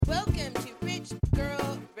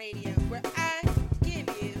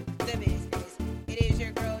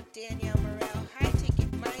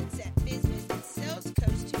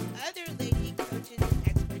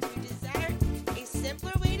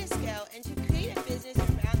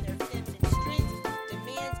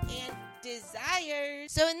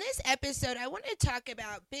Inspired. So, in this episode, I want to talk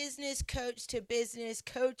about business coach to business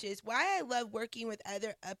coaches, why I love working with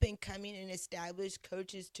other up and coming and established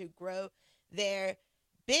coaches to grow their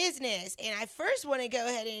business. And I first want to go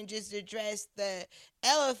ahead and just address the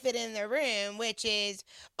elephant in the room, which is,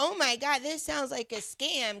 oh my God, this sounds like a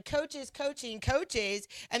scam. Coaches coaching coaches.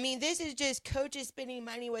 I mean, this is just coaches spending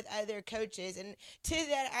money with other coaches. And to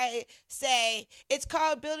that, I say it's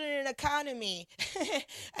called building an economy.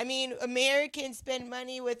 I mean, Americans spend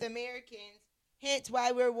money with Americans. Hence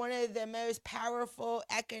why we're one of the most powerful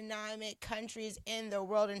economic countries in the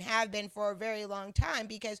world and have been for a very long time,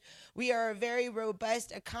 because we are a very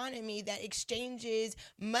robust economy that exchanges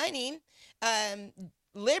money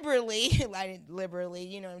liberally, liberally,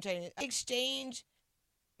 you know what I'm trying to exchange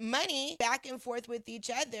money back and forth with each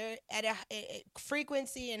other at a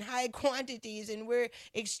frequency and high quantities, and we're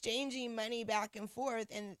exchanging money back and forth,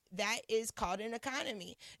 and that is called an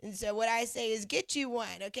economy. And so what I say is get you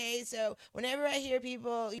one. Okay, so whenever I hear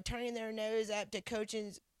people turning their nose up to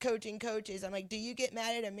coaching coaches, I'm like, do you get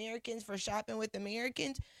mad at Americans for shopping with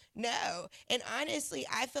Americans? No. And honestly,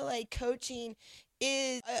 I feel like coaching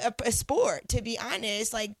is a sport, to be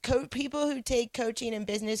honest. Like people who take coaching and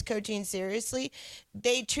business coaching seriously,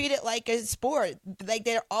 they treat it like a sport. Like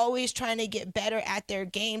they're always trying to get better at their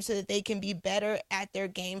game so that they can be better at their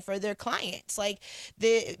game for their clients. Like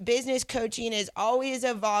the business coaching is always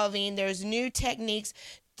evolving. There's new techniques,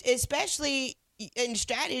 especially and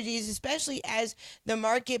strategies, especially as the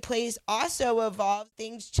marketplace also evolves.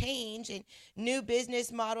 Things change and new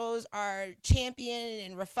business models are championed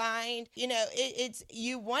and refined. You know, it's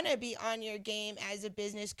you want to be on your game as a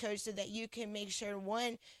business coach so that you can make sure,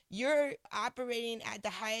 one, you're operating at the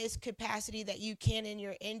highest capacity that you can in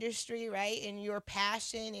your industry, right? In your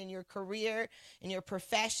passion, in your career, in your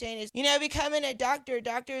profession. Is, you know, becoming a doctor.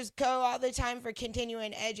 Doctors go all the time for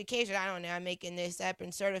continuing education. I don't know, I'm making this up,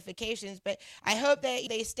 and certifications, but I hope that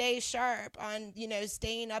they stay sharp on, you know,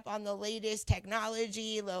 staying up on the latest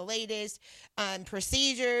technology, the latest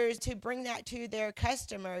procedures to bring that to their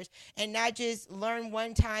customers, and not just learn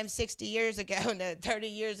one time 60 years ago, no, 30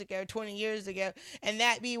 years ago, 20 years ago, and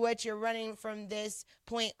that be what you're running from this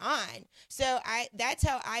point on. So that's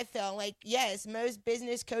how I feel. Like, yes, most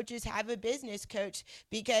business coaches have a business coach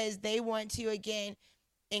because they want to, again,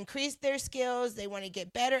 increase their skills. They want to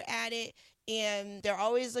get better at it. And they're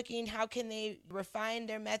always looking, how can they refine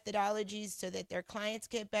their methodologies so that their clients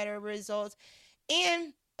get better results.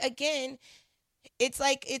 And again, it's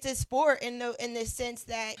like it's a sport in the sense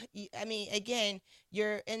that, I mean, again,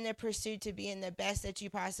 you're in the pursuit to being the best that you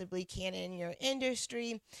possibly can in your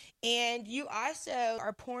industry, and you also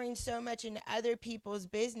are pouring so much into other people's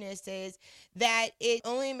businesses that it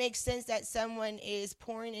only makes sense that someone is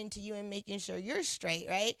pouring into you and making sure you're straight,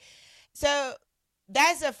 right? So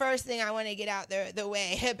that's the first thing I want to get out the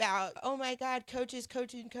way about, oh my God, coaches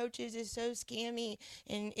coaching coaches is so scammy,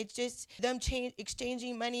 and it's just them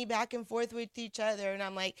exchanging money back and forth with each other. And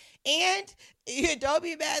I'm like, and you don't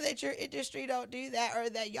be mad that your industry don't do that, or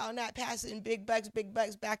that y'all not passing big bucks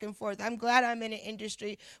back and forth. I'm glad I'm in an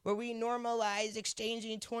industry where we normalize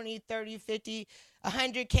exchanging 20, 30, 50,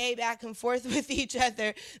 100K back and forth with each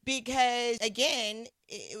other, because again,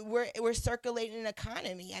 we're circulating an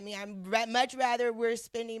economy. I mean, I'm much rather we're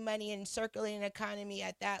spending money and circulating an economy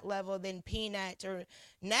at that level than peanuts or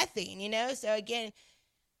nothing, you know? So again,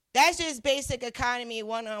 that's just basic economy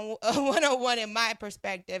 101 in my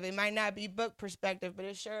perspective. It might not be book perspective, but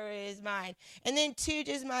it sure is mine. And then two,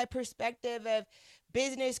 just my perspective of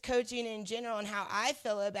business coaching in general and how I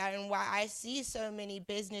feel about it, and why I see so many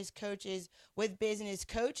business coaches with business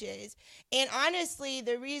coaches. And honestly,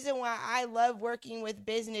 the reason why I love working with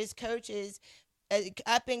business coaches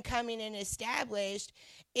up and coming and established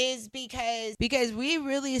is because we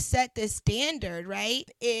really set the standard, right?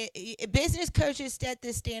 Business coaches set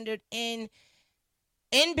the standard in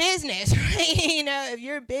business, right? You know, if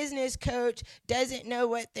your business coach doesn't know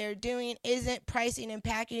what they're doing, isn't pricing and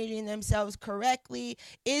packaging themselves correctly,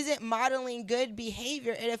 isn't modeling good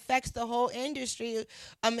behavior, it affects the whole industry.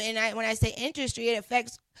 And when I say industry, it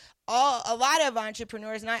affects a lot of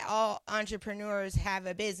entrepreneurs. Not all entrepreneurs have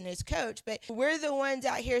a business coach, but we're the ones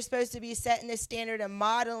out here supposed to be setting the standard of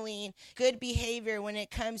modeling good behavior when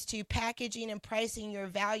it comes to packaging and pricing your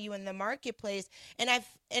value in the marketplace. And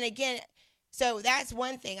again, so that's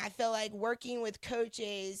one thing. I feel like working with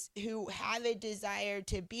coaches who have a desire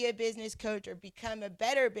to be a business coach or become a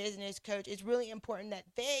better business coach, it's really important that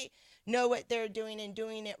they know what they're doing and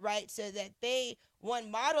doing it right, so that they,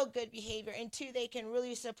 one, model good behavior, and two, they can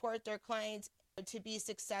really support their clients to be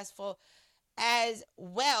successful as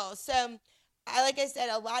well. So like I said,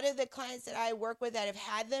 a lot of the clients that I work with that have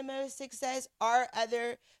had the most success are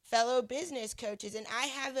other fellow business coaches. And I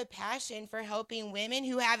have a passion for helping women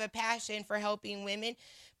who have a passion for helping women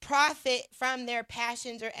profit from their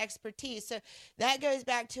passions or expertise. So that goes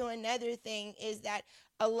back to another thing, is that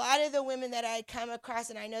a lot of the women that I come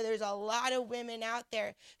across, and I know there's a lot of women out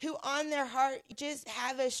there who on their heart just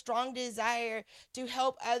have a strong desire to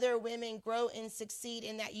help other women grow and succeed.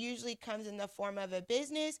 And that usually comes in the form of a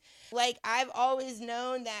business. Like, I've always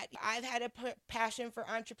known that I've had a passion for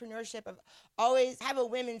entrepreneurship. I've always have a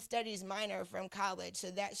women's studies minor from college.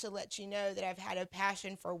 So that should let you know that I've had a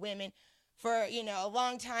passion for women for, a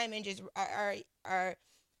long time, and just our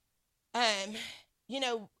um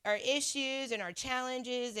our issues and our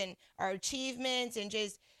challenges and our achievements, and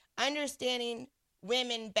just understanding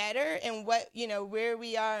women better, and what where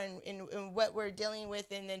we are, and what we're dealing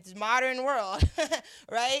with in this modern world.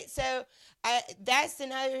 Right? So that's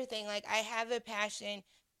another thing. Like, I have a passion,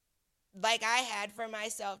 like I had for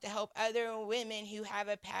myself, to help other women who have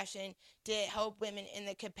a passion to help women in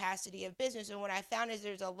the capacity of business. And what I found is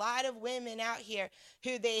there's a lot of women out here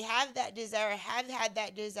who they have that desire, have had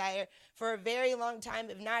that desire for a very long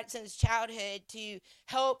time, if not since childhood, to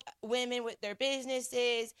help women with their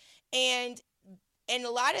businesses. And a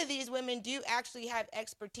lot of these women do actually have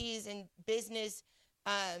expertise in business,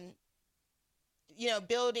 um,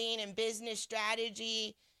 building and business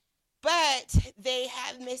strategy, but they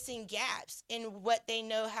have missing gaps in what they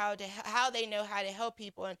know how they know how to help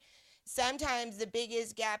people. And sometimes the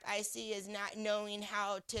biggest gap I see is not knowing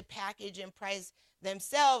how to package and price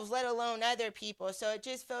themselves, let alone other people. So it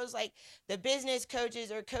just feels like the business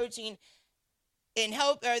coaches are coaching and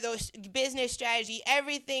help, or those business strategy,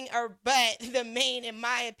 everything, or but the main, in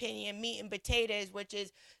my opinion, meat and potatoes, which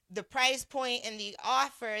is the price point and the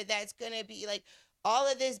offer. That's going to be like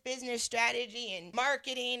all of this business strategy and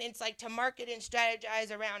marketing. It's like to market and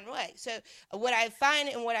strategize around what. So what I find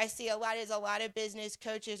and what I see a lot is a lot of business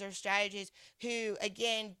coaches or strategists who,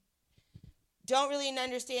 again, don't really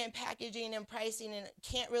understand packaging and pricing, and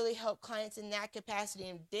can't really help clients in that capacity,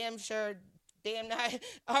 and damn not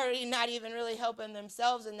already not even really helping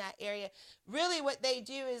themselves in that area. Really what they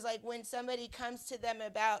do is, like, when somebody comes to them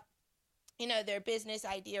about their business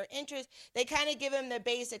idea or interest, they kind of give them the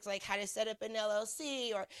basics, like how to set up an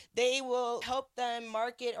LLC, or they will help them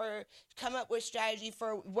market or come up with strategy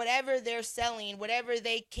for whatever they're selling, whatever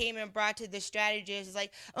they came and brought to the strategist. Is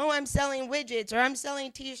like, oh, I'm selling widgets, or I'm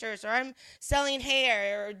selling t-shirts, or I'm selling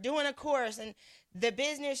hair, or doing a course. And the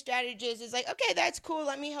business strategist is like, okay, that's cool.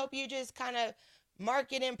 Let me help you just kind of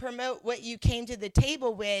market and promote what you came to the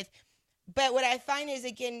table with. But what I find is,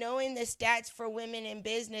 again, knowing the stats for women in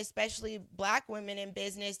business, especially Black women in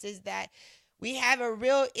business, is that we have a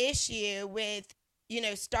real issue with,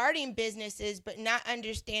 starting businesses, but not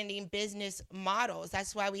understanding business models.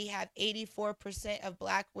 That's why we have 84% of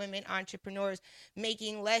Black women entrepreneurs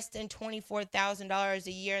making less than $24,000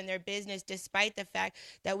 a year in their business, despite the fact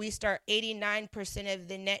that we start 89% of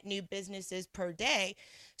the net new businesses per day.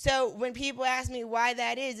 So when people ask me why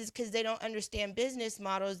that is, it's because they don't understand business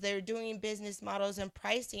models. They're doing business models and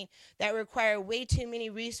pricing that require way too many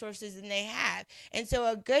resources than they have. And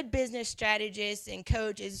so a good business strategist and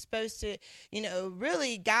coach is supposed to,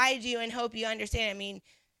 really guide you and help you understand. I mean,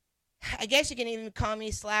 I guess you can even call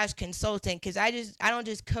me / consultant, because I don't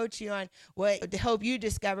just coach you on what to help you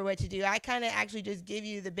discover what to do. I kind of actually just give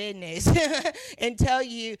you the business and tell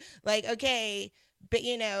you, like, okay, but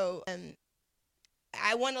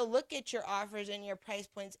I want to look at your offers and your price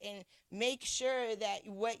points and make sure that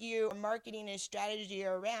what your marketing and strategy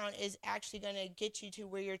around is actually going to get you to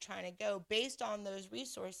where you're trying to go based on those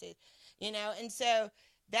resources, And so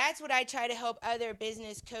that's what I try to help other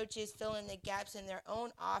business coaches fill in the gaps in their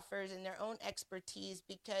own offers and their own expertise,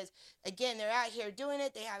 because, again, they're out here doing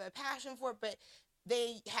it. They have a passion for it, but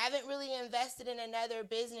they haven't really invested in another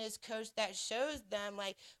business coach that shows them,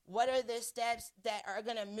 like, what are the steps that are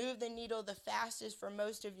going to move the needle the fastest for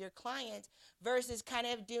most of your clients, versus kind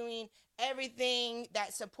of doing everything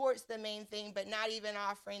that supports the main thing, but not even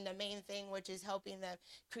offering the main thing, which is helping them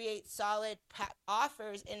create solid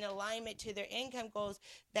offers in alignment to their income goals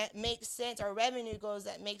that make sense, or revenue goals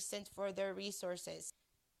that make sense for their resources.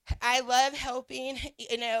 I love helping,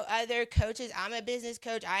 other coaches. I'm a business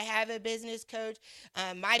coach. I have a business coach.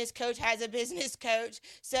 My business coach has a business coach.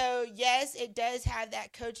 So yes, it does have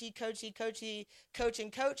that coaches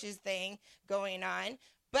thing going on.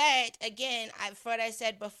 But again, for what I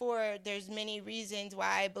said before, there's many reasons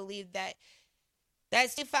why I believe that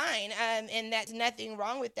that's fine. And that's nothing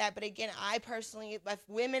wrong with that. But again, I personally, with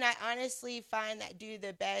women, I honestly find that do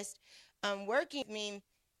the best working with me,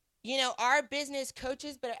 are business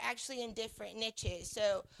coaches, but are actually in different niches.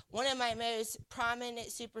 So one of my most prominent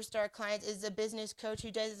superstar clients is a business coach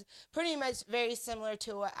who does pretty much very similar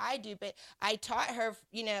to what I do, but I taught her,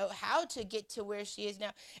 how to get to where she is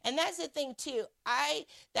now. And that's the thing too.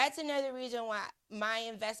 That's another reason why my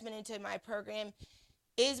investment into my program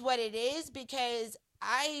is what it is, because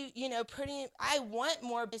I want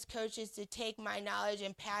more business coaches to take my knowledge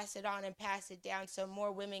and pass it on and pass it down so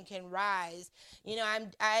more women can rise.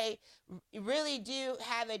 I really do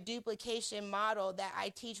have a duplication model that I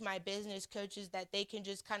teach my business coaches, that they can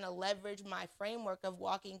just kind of leverage my framework of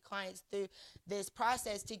walking clients through this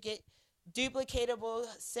process to get duplicatable,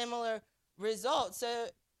 similar results. So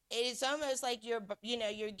it's almost like you're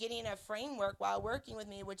getting a framework while working with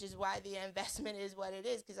me, which is why the investment is what it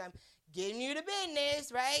is, because I'm getting you to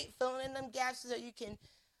business, right? Filling in them gaps so you can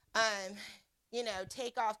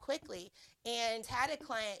take off quickly. And had a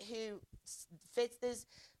client who fits this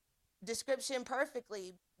description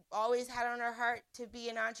perfectly. Always had on her heart to be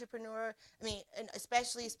an entrepreneur. I mean, and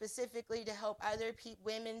especially specifically to help other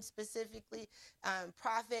women specifically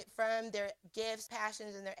profit from their gifts,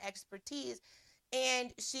 passions, and their expertise.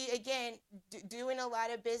 And she, again, doing a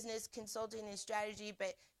lot of business consulting and strategy,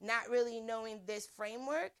 but not really knowing this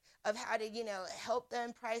framework of how to, help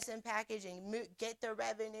them price and package and get the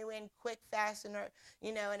revenue in quick, fast, and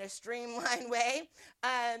in a streamlined way.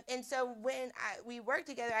 And so when we worked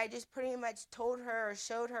together, I just pretty much told her or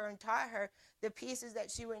showed her and taught her the pieces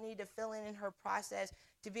that she would need to fill in her process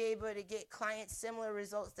to be able to get clients similar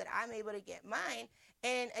results that I'm able to get mine.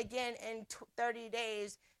 And again, in 30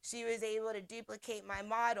 days, she was able to duplicate my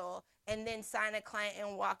model and then sign a client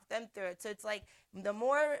and walk them through it. So it's like the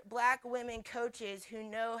more Black women coaches who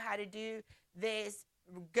know how to do this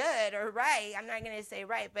good or right, I'm not going to say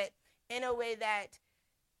right, but in a way that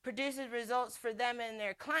produces results for them and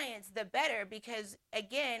their clients, the better. Because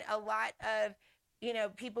again, a lot of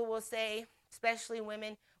people will say, especially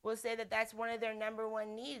women, will say that that's one of their number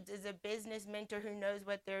one needs, is a business mentor who knows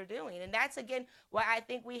what they're doing. And that's, again, why I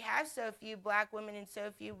think we have so few Black women and so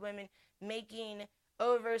few women making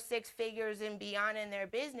over six figures and beyond in their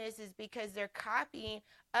business, is because they're copying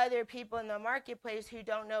other people in the marketplace who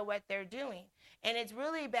don't know what they're doing. And it's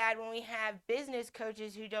really bad when we have business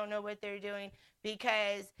coaches who don't know what they're doing,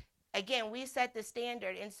 because again, we set the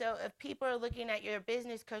standard. And so if people are looking at your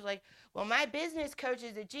business coach like, well, my business coach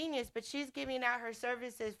is a genius, but she's giving out her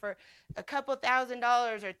services for a couple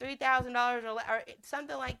 $1,000s or $3,000 or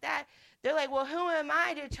something like that, they're like, well, who am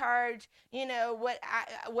I to charge,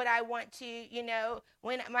 what I want to,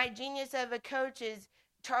 when my genius of a coach is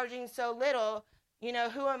charging so little,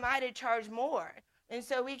 who am I to charge more? And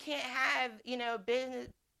so we can't have, business,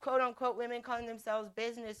 quote unquote, women calling themselves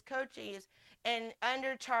business coaches and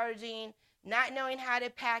undercharging, not knowing how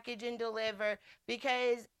to package and deliver,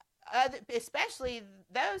 because especially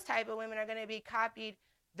those type of women are going to be copied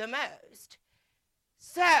the most.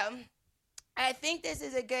 So I think this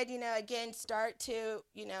is a good, again, start to,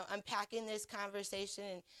 unpacking this conversation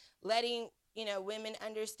and letting, women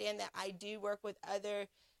understand that I do work with other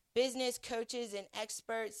business coaches and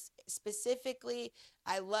experts specifically.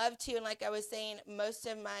 I love to, and like I was saying, most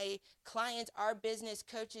of my clients are business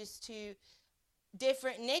coaches to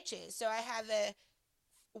different niches. So I have a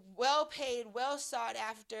well paid, well sought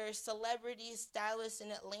after celebrity stylist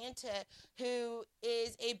in Atlanta who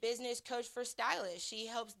is a business coach for stylists. She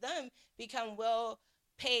helps them become well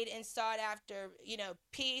paid and sought after,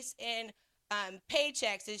 peace and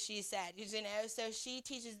paychecks, as she said, So she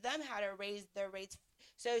teaches them how to raise their rates.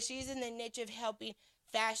 So she's in the niche of helping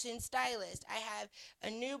fashion stylists. I have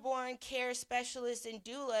a newborn care specialist and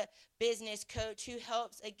doula business coach who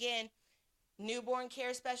helps, again, newborn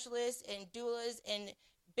care specialists and doulas and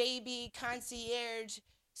baby concierge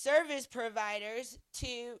service providers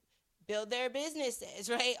to build their businesses,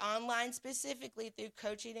 right? Online, specifically through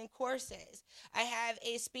coaching and courses. I have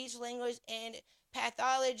a speech language and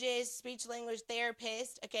pathologist, speech language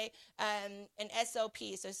therapist, okay, an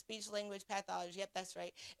SLP, so speech language pathology, yep, that's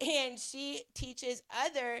right. And she teaches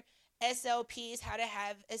other SLPs how to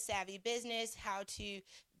have a savvy business, how to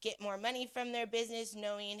get more money from their business,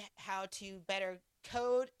 knowing how to better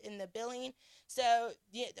code in the billing. So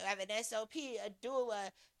I have an SLP, a doula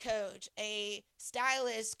coach, a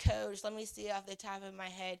stylist coach. Let me see off the top of my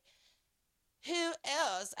head. Who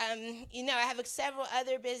else? I have several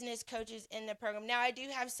other business coaches in the program. Now, I do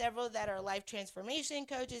have several that are life transformation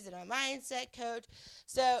coaches and a mindset coach.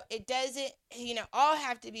 So it doesn't, all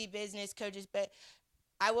have to be business coaches, but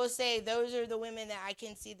I will say those are the women that I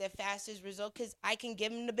can see the fastest result because I can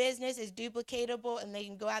give them the business, it's duplicatable, and they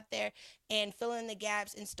can go out there and fill in the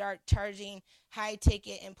gaps and start charging high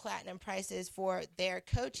ticket and platinum prices for their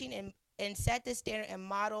coaching and set the standard and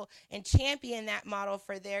model and champion that model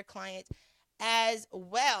for their clients as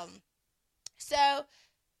well. So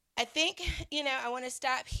I think, I want to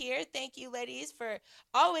stop here. Thank you, ladies, for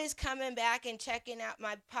always coming back and checking out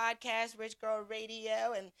my podcast, Rich Girl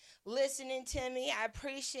Radio, and listening to me. I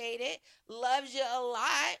appreciate it. Loves you a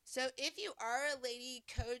lot. So, if you are a lady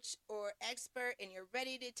coach or expert and you're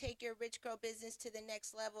ready to take your Rich Girl business to the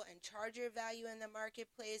next level and charge your value in the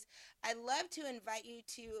marketplace, I'd love to invite you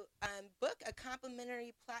to book a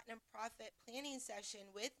complimentary Platinum Profit planning session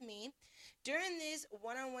with me. During this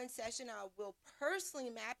one-on-one session, I will personally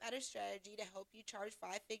map out a strategy to help you charge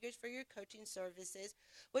five figures for your coaching services,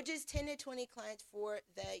 which is 10 to 20 clients for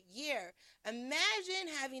the year. Imagine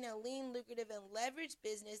having a lean, lucrative, and leveraged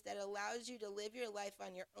business that allows you to live your life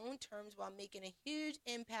on your own terms while making a huge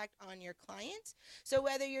impact on your clients. So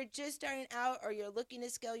whether you're just starting out or you're looking to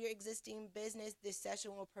scale your existing business, this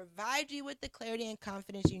session will provide you with the clarity and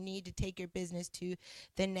confidence you need to take your business to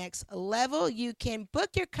the next level. You can book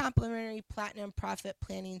your complimentary Platinum Profit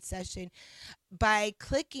planning session by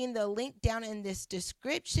clicking the link down in this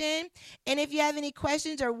description. And if you have any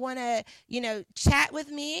questions or want to, chat with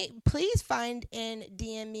me, please find and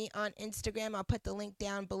DM me on Instagram. I'll put the link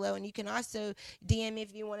down below. And you can also DM me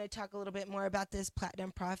if you want to talk a little bit more about this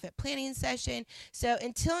Platinum Profit planning session. So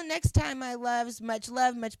until next time, my loves, much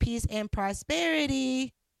love, much peace, and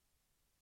prosperity.